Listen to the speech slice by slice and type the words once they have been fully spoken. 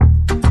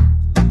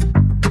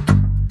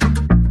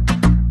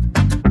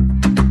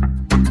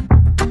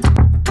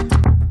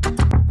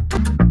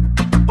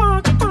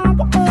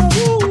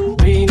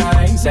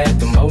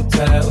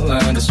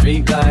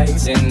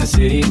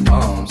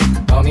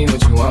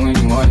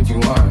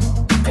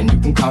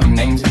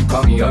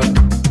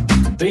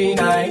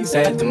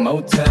nights at the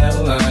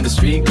motel under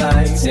street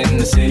lights in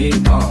the city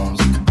palms.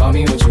 Call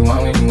me what you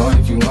want when you want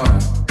if you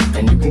want.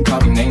 And you can call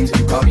me names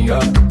if you call me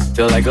up.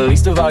 Feel like the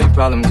least of all your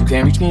problems. You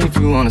can't reach me if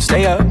you wanna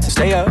stay up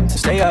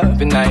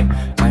at night.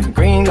 Like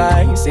green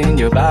lights in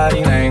your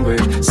body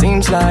language.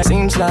 Seems like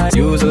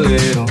use a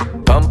little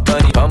pump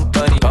money.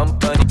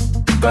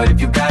 But if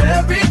you got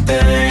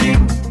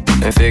everything,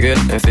 and figured,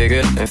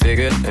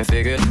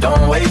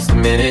 don't waste a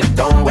minute,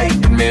 don't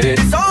wait a minute.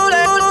 It's all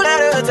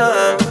at a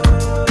time.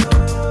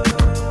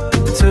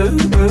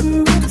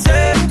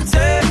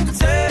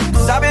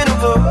 Stop it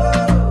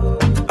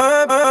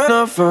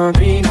up for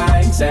 3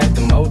 nights at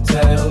the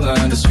motel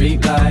under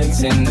street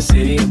lights in the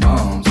city of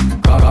palms.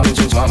 Call me what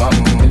you want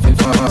if you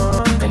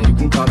want. And you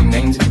can call me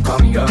names if you call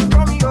me up.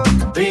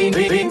 3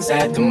 nights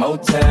at the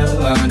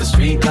motel under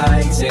street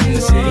lights in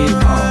the city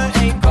of palms.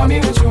 Call me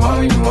what you want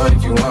when you want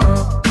if you want.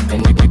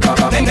 And you can call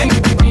me names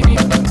if you call me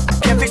up.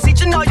 Can't fix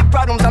each and all your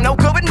problems. I'm no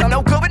good,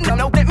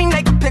 let me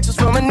make pictures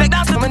from a neck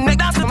down,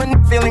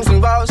 feelings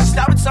involved.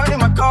 Stop returning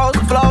my calls,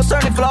 flow,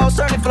 certain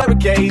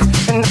flurricanes.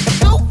 And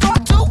two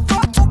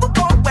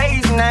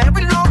ways, and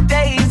every long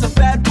day is a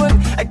bad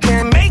one. I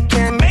can't make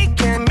you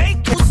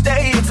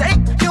stay.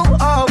 Take you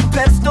off the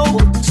pedestal.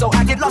 So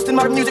I get lost in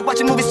my music,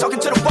 watching movies, talking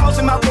to the walls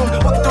in my room,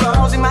 walking through the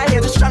halls in my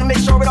head, just trying to make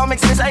sure it all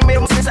makes sense. I ain't made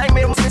them sense.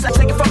 I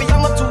take it from me,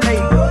 I'm up too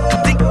late.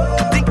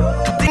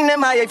 Think that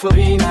my for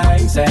 3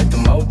 nights at the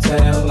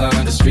motel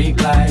under street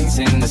lights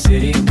in the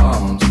city of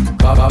palms.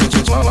 Call me what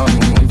you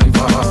want